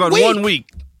gone 1 week. 1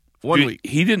 week. Dude, week.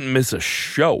 He didn't miss a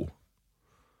show.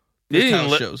 He missed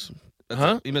house shows.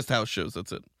 Huh? He missed house shows.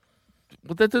 That's it.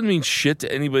 But that doesn't mean shit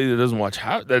to anybody that doesn't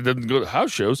that doesn't go to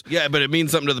house shows. Yeah, but it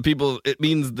means something to the people. It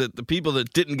means that the people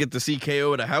that didn't get to see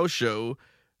KO at a house show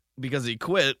because he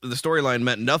quit, the storyline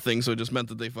meant nothing, so it just meant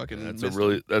that they fucking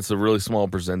that's a really small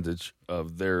percentage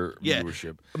of their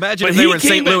viewership. Imagine if they were in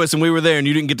St. Louis and we were there and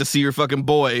you didn't get to see your fucking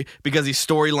boy because his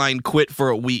storyline quit for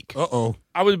a week.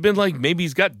 I would have been like, maybe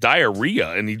he's got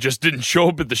diarrhea and he just didn't show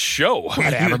up at the show.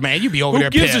 Whatever, man. You be over there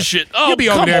Who gives pissed. a shit? Oh, you be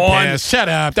over there pissed. Shut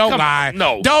up. Don't lie.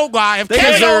 No. Don't lie. If They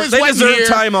Kevin Owens wasn't deserve here,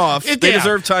 time off. They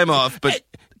deserve time off, but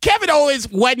Kevin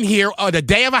Owens wasn't here on the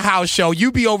day of a house show.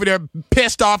 You be over there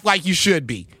pissed off like you should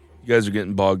be. You guys are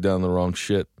getting bogged down in the wrong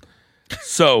shit.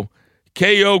 So,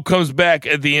 KO comes back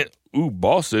at the end. Ooh,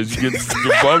 boss says you get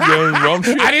bogged down in the wrong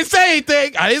shit. I didn't say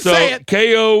anything. I didn't say it.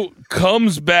 KO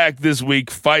comes back this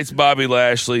week, fights Bobby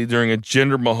Lashley during a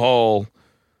Jinder Mahal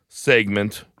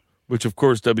segment, which, of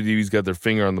course, WWE's got their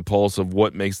finger on the pulse of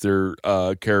what makes their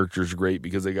characters great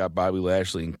because they got Bobby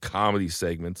Lashley in comedy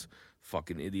segments.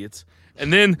 Fucking idiots.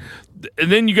 And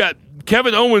then you got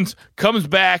Kevin Owens comes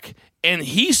back and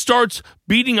he starts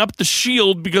beating up the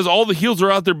Shield because all the heels are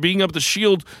out there beating up the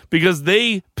Shield because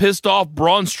they pissed off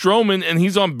Braun Strowman and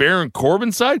he's on Baron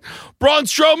Corbin's side. Braun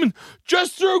Strowman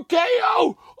just threw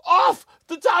KO off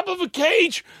the top of a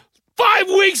cage 5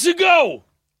 weeks ago.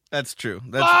 that's true.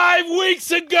 5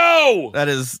 weeks ago. That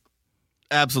is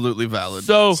absolutely valid.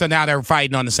 So now they're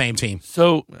fighting on the same team.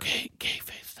 So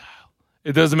kayfabe style.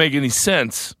 It doesn't make any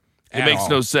sense. It makes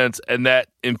no sense, and that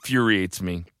infuriates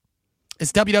me.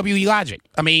 It's WWE logic.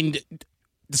 I mean,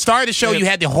 the start of the show, you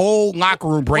had the whole locker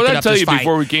room breaking up this fight. What did I tell you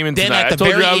before we came in tonight? I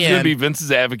told you I was going to end, be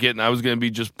Vince's advocate, and I was going to be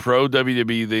just pro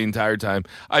WWE the entire time.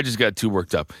 I just got too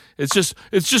worked up. It's just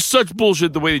such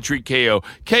bullshit the way they treat KO.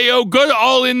 KO, go to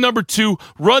All In number 2,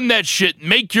 run that shit,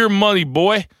 make your money,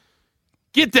 boy.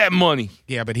 Get that money.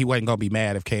 Yeah, but he wasn't gonna be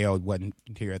mad if KO wasn't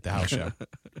here at the house show.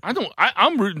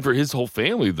 I'm rooting for his whole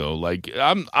family though. Like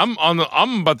I'm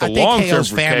about the I long think term KO's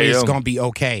for family KO. is gonna be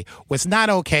okay. What's not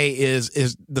okay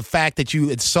is the fact that you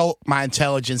insult my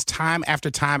intelligence time after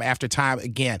time after time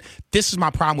again. This is my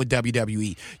problem with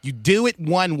WWE. You do it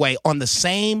one way on the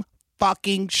same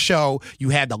fucking show. You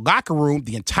had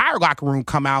the entire locker room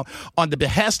come out on the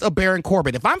behest of Baron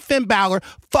Corbin. If I'm Finn Balor,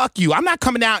 fuck you. I'm not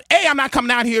coming out. A, I'm not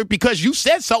coming out here because you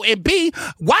said so. And B,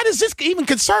 why does this even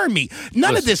concern me?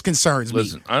 None of this concerns me.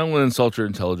 Listen, I don't want to insult your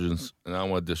intelligence, and I don't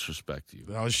want to disrespect you.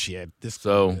 Oh shit.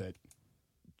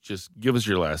 Just give us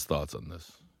your last thoughts on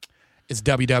this. It's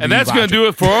WWE. And that's going to do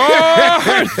it for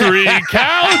our 3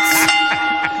 counts.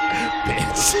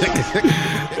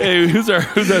 Hey, who's our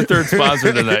third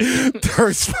sponsor tonight?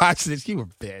 Third sponsor this, you a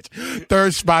bitch.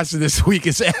 Third sponsor this week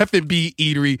is F B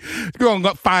Eatery. You're going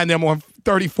to find them on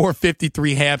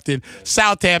 3453 Hampton,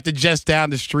 South Hampton, just down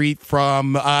the street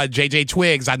from JJ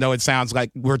Twigs. I know it sounds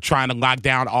like we're trying to lock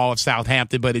down all of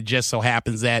Southampton, but it just so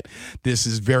happens that this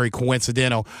is very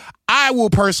coincidental. I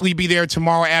will personally be there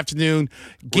tomorrow afternoon.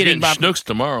 Getting my Schnooks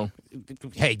tomorrow.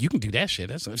 Hey, you can do that shit.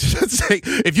 That's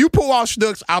if you pull off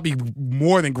Schnooks, I'll be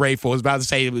more than grateful. I was about to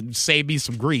say it would save me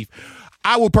some grief.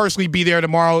 I will personally be there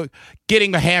tomorrow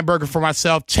getting a hamburger for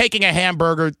myself, taking a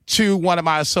hamburger to one of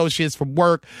my associates from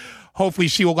work. Hopefully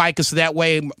she will like us so that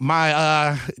way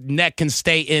my neck can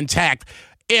stay intact.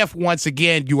 If, once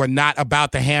again, you are not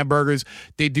about the hamburgers,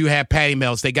 they do have patty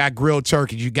melts. They got grilled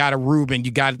turkey. You got a Reuben.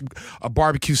 You got a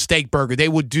barbecue steak burger. They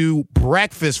will do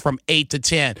breakfast from 8 to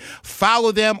 10.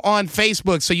 Follow them on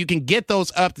Facebook so you can get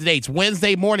those up-to-dates.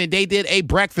 Wednesday morning, they did a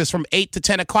breakfast from 8 to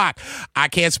 10 o'clock. I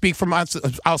can't speak for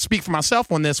myself. I'll speak for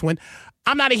myself on this one.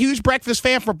 I'm not a huge breakfast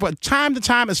fan, but time to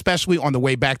time, especially on the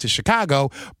way back to Chicago,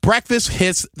 breakfast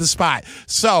hits the spot.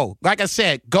 So, like I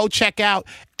said, go check out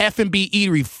F&B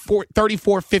Eatery,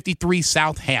 3453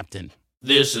 Southampton.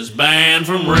 This is banned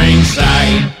from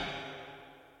Ringside.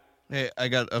 Hey, I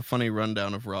got a funny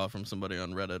rundown of Raw from somebody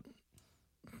on Reddit.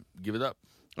 Give it up.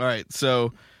 All right,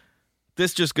 so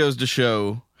this just goes to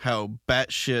show how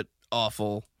batshit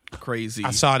awful, crazy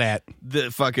I saw that.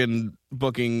 the fucking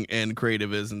booking and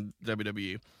creative is in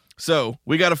WWE. So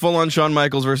we got a full-on Shawn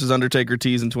Michaels versus Undertaker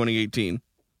tease in 2018.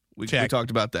 We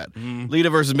talked about that. Lita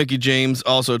versus Mickie James,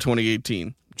 also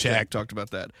 2018. Check. Talked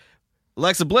about that.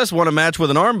 Alexa Bliss won a match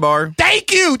with an armbar.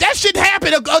 Thank you. That shouldn't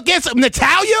happen against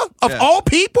Natalia, of all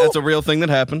people. That's a real thing that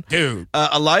happened. Dude.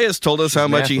 Elias told us how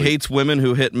much he athlete. hates women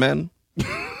who hit men.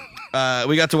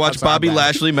 We got to watch Bobby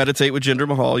Lashley meditate with Jinder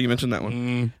Mahal. You mentioned that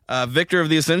one. Victor of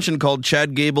the Ascension called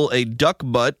Chad Gable a duck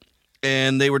butt,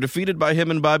 and they were defeated by him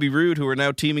and Bobby Roode, who are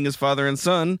now teaming as father and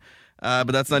son.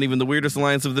 But that's not even the weirdest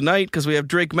alliance of the night, because we have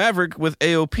Drake Maverick with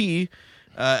AOP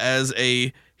as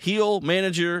a heel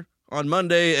manager on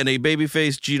Monday and a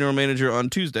babyface general manager on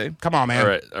Tuesday. Come on,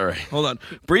 man. All right. Hold on.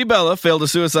 Brie Bella failed a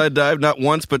suicide dive not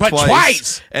once but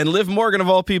twice. And Liv Morgan, of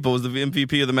all people, was the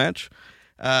MVP of the match.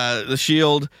 The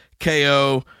Shield,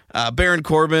 KO, Baron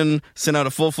Corbin sent out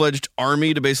a full-fledged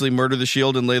army to basically murder the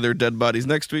Shield and lay their dead bodies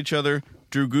next to each other.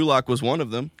 Drew Gulak was one of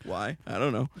them. Why? I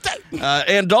don't know.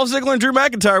 And Dolph Ziggler and Drew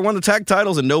McIntyre won the tag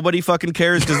titles, and nobody fucking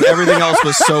cares because everything else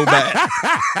was so bad.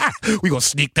 We gonna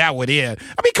sneak that one in.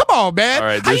 I mean, come on, man. All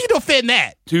right, how you defend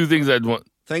that? Two things I'd want.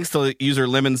 Thanks to user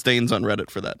Lemon Stains on Reddit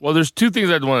for that. Well, there's two things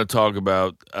I'd want to talk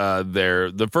about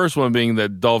there. The first one being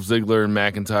that Dolph Ziggler and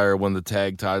McIntyre won the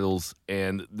tag titles,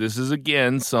 and this is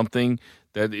again something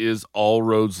that is all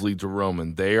roads lead to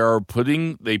Roman.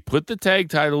 They put the tag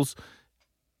titles.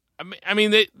 I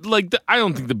mean, I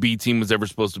don't think the B team was ever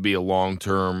supposed to be a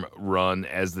long-term run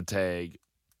as the tag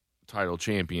title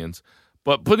champions,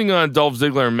 but putting on Dolph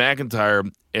Ziggler and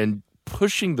McIntyre and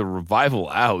pushing the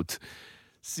Revival out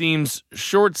seems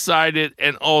short-sighted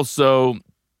and also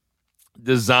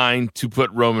designed to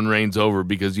put Roman Reigns over,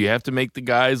 because you have to make the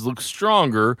guys look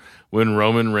stronger when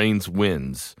Roman Reigns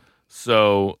wins.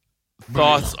 So,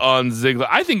 thoughts on Ziggler?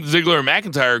 I think Ziggler and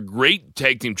McIntyre are great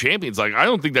tag team champions. Like, I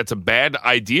don't think that's a bad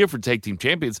idea for tag team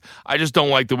champions. I just don't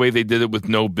like the way they did it with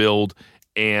no build,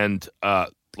 and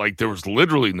there was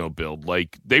literally no build.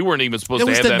 Like, they weren't even supposed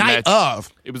to have that match. It was the night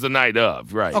of. It was the night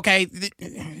of, right? Okay.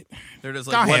 They're just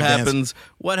like,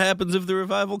 what happens if the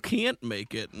Revival can't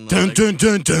make it? And Dun, like, dun,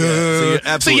 dun,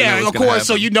 dun. So yeah, of course.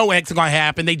 So you know what's going to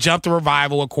happen. They jump the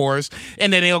Revival, of course,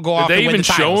 and then they'll go off. Did they and win even the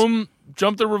titles. show them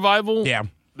jump the Revival? Yeah.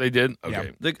 They did?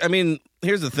 Okay. Yeah. I mean,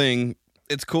 here's the thing.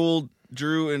 It's cool.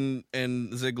 Drew and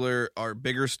Ziggler are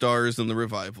bigger stars than the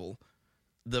Revival.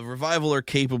 The Revival are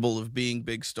capable of being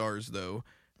big stars, though,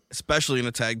 especially in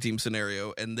a tag team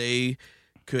scenario, and they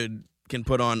can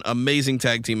put on amazing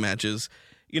tag team matches.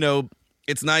 You know,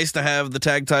 it's nice to have the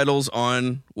tag titles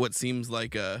on what seems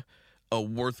like a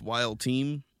worthwhile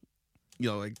team.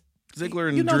 Like Ziggler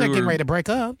and Drew they're getting ready to break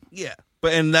up. Yeah. I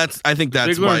think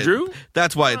that's Ziggler why and Drew?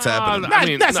 That's why it's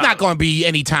happening. That's not going to be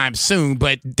anytime soon,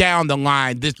 but down the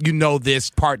line, this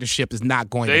partnership is not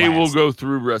going to last. They will go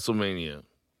through WrestleMania.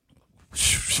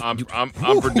 I'm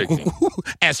predicting.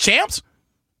 As champs?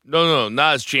 No,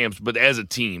 not as champs, but as a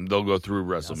team, they'll go through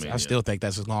WrestleMania. I still think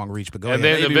that's a long reach, but go and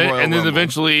ahead. Then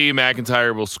eventually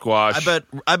McIntyre will squash.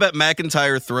 I bet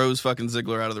McIntyre throws fucking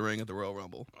Ziggler out of the ring at the Royal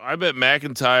Rumble. I bet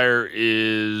McIntyre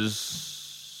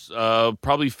is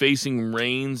probably facing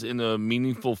Reigns in a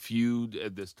meaningful feud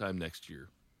at this time next year.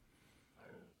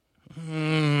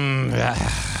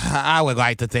 I would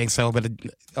like to think so, but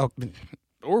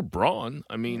or Braun.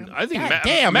 I mean, I think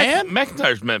man.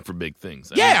 McIntyre's meant for big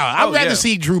things. I'd rather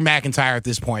see Drew McIntyre at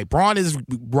this point. Braun is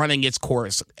running its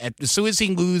course. As soon as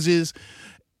he loses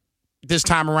this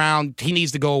time around, he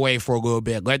needs to go away for a little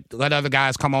bit. Let other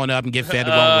guys come on up and get fed.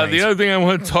 The other thing I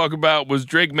want to talk about was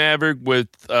Drake Maverick with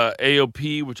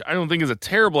AOP, which I don't think is a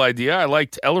terrible idea. I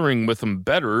liked Ellering with him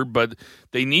better, but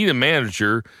they need a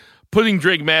manager. Putting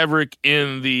Drake Maverick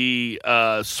in the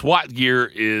SWAT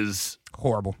gear is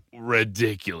horrible.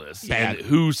 Ridiculous. Bad. And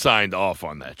who signed off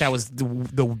on that? That was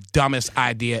the dumbest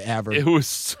idea ever. It was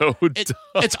so dumb.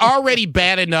 It's already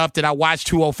bad enough that I watched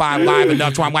 205 Live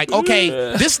enough to I'm like, okay,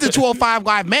 this is the 205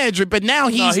 Live manager, but now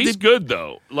he's good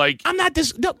though. Like I'm not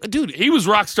this dude. He was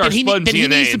Rockstar Spud TNA. He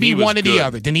needs to be one or good. the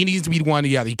other. Then he needs to be one or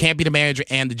the other. He can't be the manager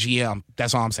and the GM.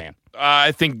 That's all I'm saying.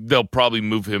 I think they'll probably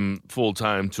move him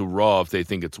full-time to Raw if they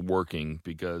think it's working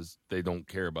because they don't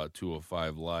care about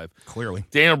 205 Live. Clearly.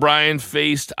 Daniel Bryan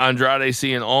faced Andrade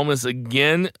Cien Almas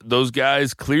again. Those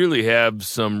guys clearly have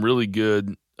some really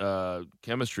good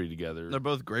chemistry together. They're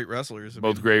both great wrestlers.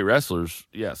 Great wrestlers.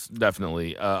 Yes,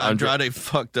 definitely. Andrade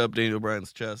fucked up Daniel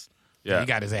Bryan's chest. Yeah. He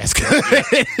got his ass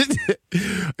good.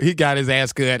 He got his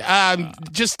ass good.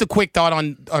 Just a quick thought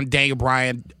on Daniel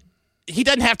Bryan. He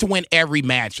doesn't have to win every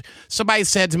match. Somebody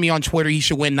said to me on Twitter he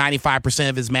should win 95%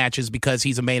 of his matches because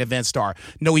he's a main event star.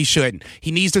 No, he shouldn't.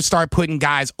 He needs to start putting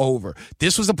guys over.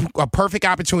 This was a perfect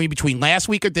opportunity between last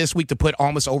week or this week to put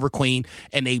Almas over clean,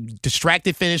 and they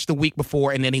distracted finish the week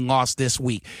before, and then he lost this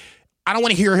week. I don't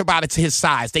want to hear about it to his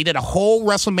size. They did a whole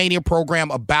WrestleMania program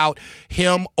about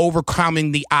him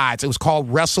overcoming the odds. It was called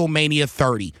WrestleMania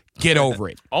 30. Get over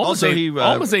it. Almas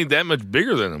ain't that much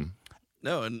bigger than him.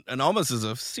 No, and Almas is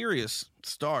a serious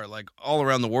star, like all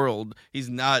around the world. He's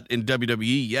not in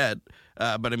WWE yet,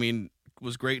 but I mean,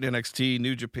 was great in NXT,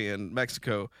 New Japan,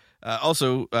 Mexico.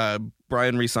 Also,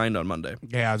 Brian re-signed on Monday.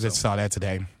 Yeah, I just saw that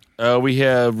today. We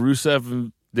have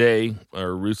Rusev Day,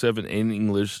 or Rusev in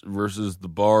English, versus The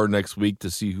Bar next week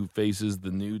to see who faces The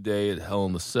New Day at Hell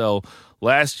in the Cell.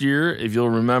 Last year, if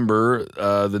you'll remember,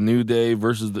 The New Day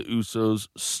versus the Usos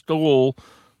stole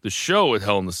the show at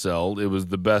Hell in the Cell. It was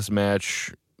the best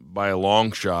match by a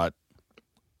long shot.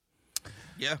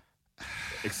 Yeah.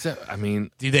 Except, I mean...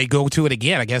 Do they go to it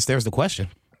again? I guess there's the question.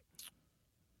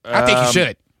 I think you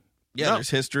should. Yeah, no.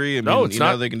 there's history. I mean, no, it's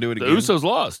not. They can do it the again. The Usos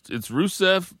lost. It's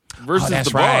Rusev versus that's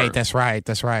The Bar. That's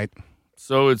right.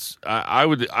 So it's... I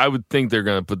would think they're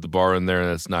going to put The Bar in there, and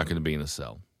that's not going to be in a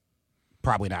cell.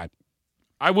 Probably not.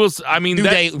 New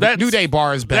Day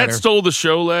Bar is better. That stole the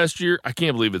show last year. I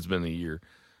can't believe it's been a year.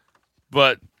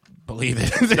 But believe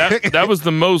it. that was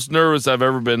the most nervous I've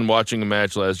ever been watching a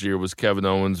match last year was Kevin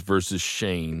Owens versus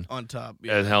Shane on top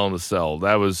at Hell in a Cell.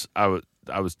 That was I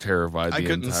was terrified the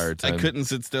entire time. I couldn't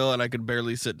sit still and I could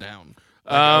barely sit down.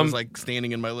 I was like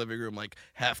standing in my living room, like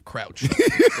half crouched.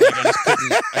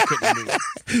 I couldn't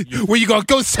move. Were you gonna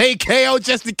go say KO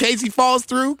just in case he falls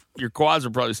through? Your quads are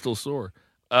probably still sore.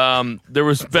 There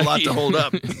was a lot to hold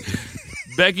up.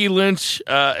 Becky Lynch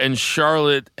and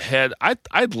Charlotte had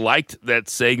I liked that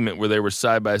segment where they were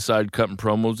side by side cutting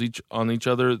promos on each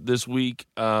other this week.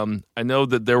 I know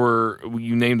that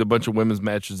you named a bunch of women's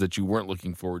matches that you weren't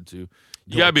looking forward to.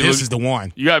 This is the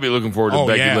one. You gotta be looking forward to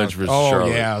Becky Lynch versus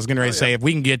Charlotte. Oh yeah, I was gonna say if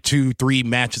we can get 2-3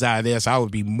 matches out of this, I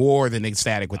would be more than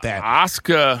ecstatic with that.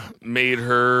 Asuka made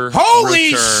her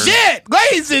holy return. shit,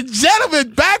 ladies and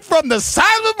gentlemen, back from the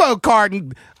silent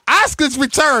card. Asuka's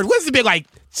return. What's it been like?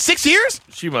 6 years?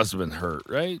 She must have been hurt,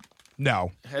 right?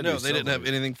 No. They didn't have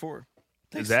anything for her.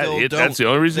 Is that it? That's the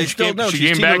only reason she came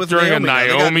back with during a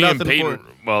Naomi and Peyton. Peyton.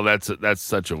 Well, that's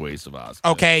such a waste of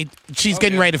Asuka. Okay, she's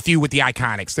getting ready to feud with the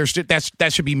Iconics.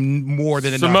 That should be more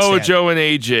than enough. Samoa Joe and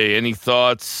AJ. Any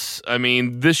thoughts? I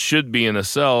mean, this should be in a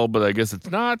cell, but I guess it's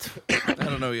not. I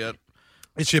don't know yet.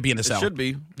 It should be in the cell. It should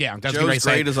be. Yeah, that's Joe's what I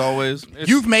great as always.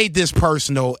 You've made this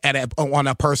personal on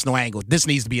a personal angle. This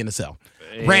needs to be in the cell.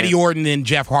 Randy Orton and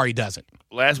Jeff Hardy doesn't.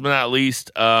 last but not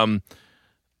least, I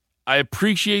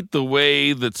appreciate the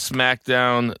way that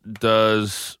SmackDown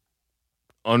does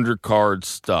undercard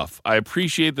stuff. I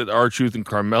appreciate that R-Truth and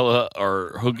Carmella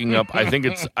are hooking up. I think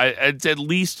it's at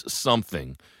least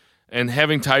something. And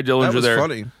having Ty Dillinger That was there.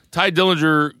 funny. Ty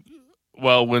Dillinger,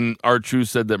 well, when R-Truth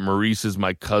said that Maurice is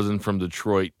my cousin from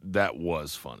Detroit, that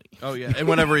was funny. Oh yeah, and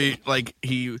whenever he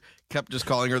kept just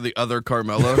calling her the other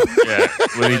Carmella. Yeah,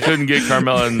 when he couldn't get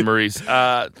Carmella and Maurice.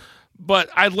 But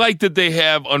I like that they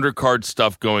have undercard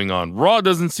stuff going on. Raw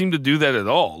doesn't seem to do that at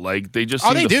all. Like they just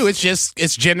all they do. It's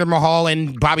Jinder Mahal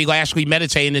and Bobby Lashley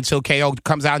meditating until KO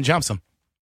comes out and jumps them.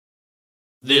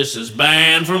 This is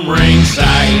Banned from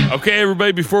Ringside. Okay,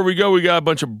 everybody, before we go, we got a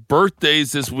bunch of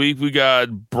birthdays this week. We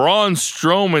got Braun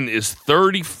Strowman is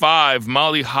 35.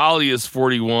 Molly Holly is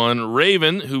 41.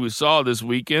 Raven, who we saw this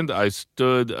weekend, I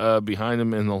stood behind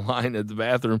him in the line at the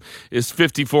bathroom, is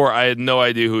 54. I had no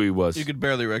idea who he was. You could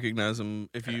barely recognize him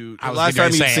if you. I was Last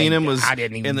time literally you'd seen him saying, was I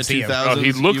didn't even in the see him. 2000s.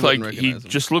 He looked You like wouldn't he recognize him.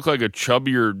 just looked like a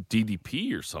chubbier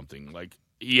DDP or something. Like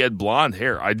he had blonde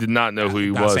hair. I did not know who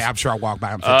he was. I'm sure I walked by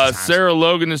him 50 times. Sarah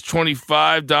Logan is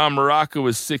 25. Don Morocco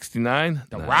is 69.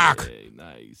 The Rock. Hey,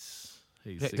 nice.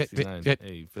 Hey, 69.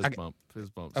 Hey, fist bump.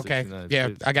 Fist bump. Okay. 69. Yeah,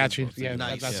 Fist I got you. bump, Yeah,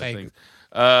 69. as I say.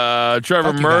 thanks. Trevor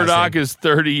Fuck you guys, Murdoch then. is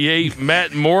 38.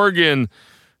 Matt Morgan,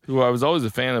 who I was always a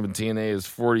fan of in TNA, is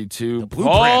 42. Blueprint.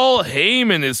 Paul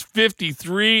Heyman is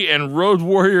 53. And Road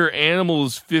Warrior Animal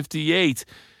is 58.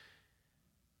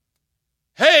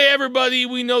 Hey, everybody,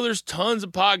 we know there's tons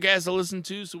of podcasts to listen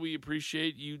to, so we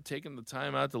appreciate you taking the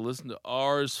time out to listen to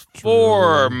ours.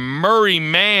 For Murray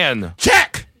Mann.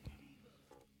 Check.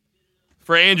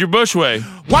 For Andrew Bushway.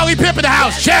 Wally Pip in the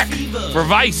house. Check. For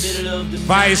Vice.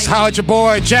 Vice, holla at your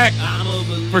boy. Check.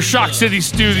 For Shock City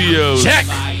Studios. Check.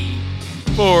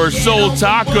 For Soul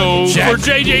Taco. Check. For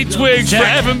JJ Twigs.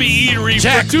 Check. For F B Eatery.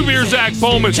 Check. For Two Beer Zach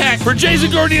Pullman. Check. For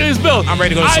Jason Cornelius Bill. I'm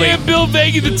ready to go to I sleep. am Bill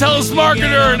Vagey, the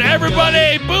telemarketer, and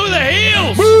everybody, boo the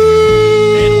heels. Woo!